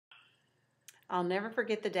I'll never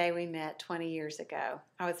forget the day we met 20 years ago.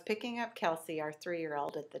 I was picking up Kelsey, our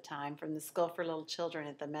 3-year-old at the time, from the School for Little Children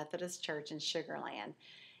at the Methodist Church in Sugar Land.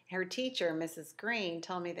 Her teacher, Mrs. Green,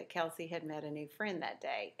 told me that Kelsey had met a new friend that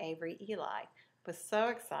day, Avery Ely. I was so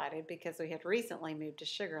excited because we had recently moved to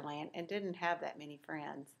Sugar Land and didn't have that many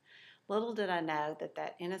friends. Little did I know that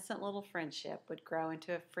that innocent little friendship would grow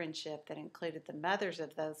into a friendship that included the mothers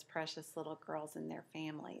of those precious little girls and their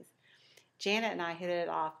families. Janet and I hit it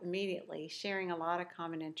off immediately, sharing a lot of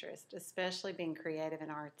common interest, especially being creative and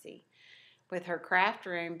artsy. With her craft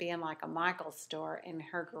room being like a Michael's store and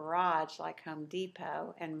her garage like Home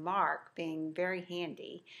Depot and Mark being very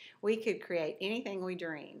handy, we could create anything we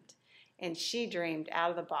dreamed. And she dreamed out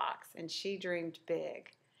of the box, and she dreamed big.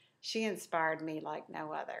 She inspired me like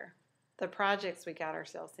no other. The projects we got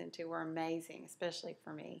ourselves into were amazing, especially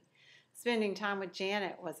for me. Spending time with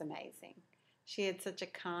Janet was amazing. She had such a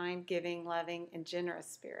kind, giving, loving, and generous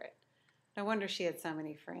spirit. No wonder she had so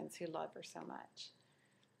many friends who loved her so much.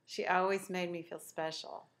 She always made me feel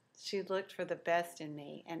special. She looked for the best in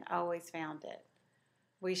me and always found it.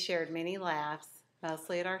 We shared many laughs,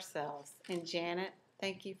 mostly at ourselves. And Janet,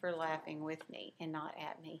 thank you for laughing with me and not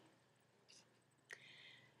at me.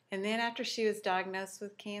 And then after she was diagnosed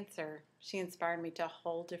with cancer, she inspired me to a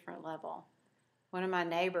whole different level. One of my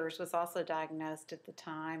neighbors was also diagnosed at the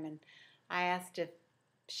time, and I asked if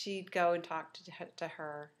she'd go and talk to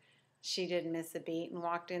her. She didn't miss a beat and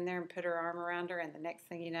walked in there and put her arm around her, and the next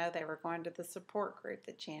thing you know, they were going to the support group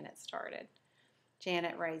that Janet started.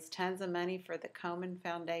 Janet raised tons of money for the Komen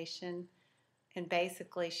Foundation, and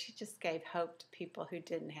basically she just gave hope to people who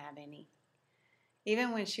didn't have any.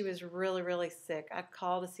 Even when she was really, really sick, I'd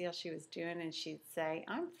call to see how she was doing, and she'd say,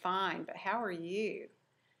 "I'm fine, but how are you?"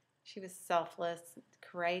 She was selfless,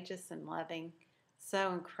 courageous, and loving.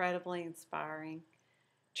 So incredibly inspiring.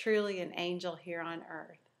 Truly an angel here on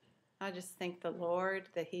earth. I just thank the Lord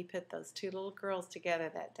that He put those two little girls together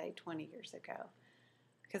that day 20 years ago.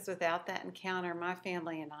 Because without that encounter, my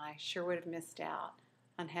family and I sure would have missed out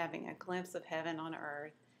on having a glimpse of heaven on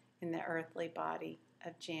earth in the earthly body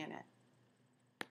of Janet.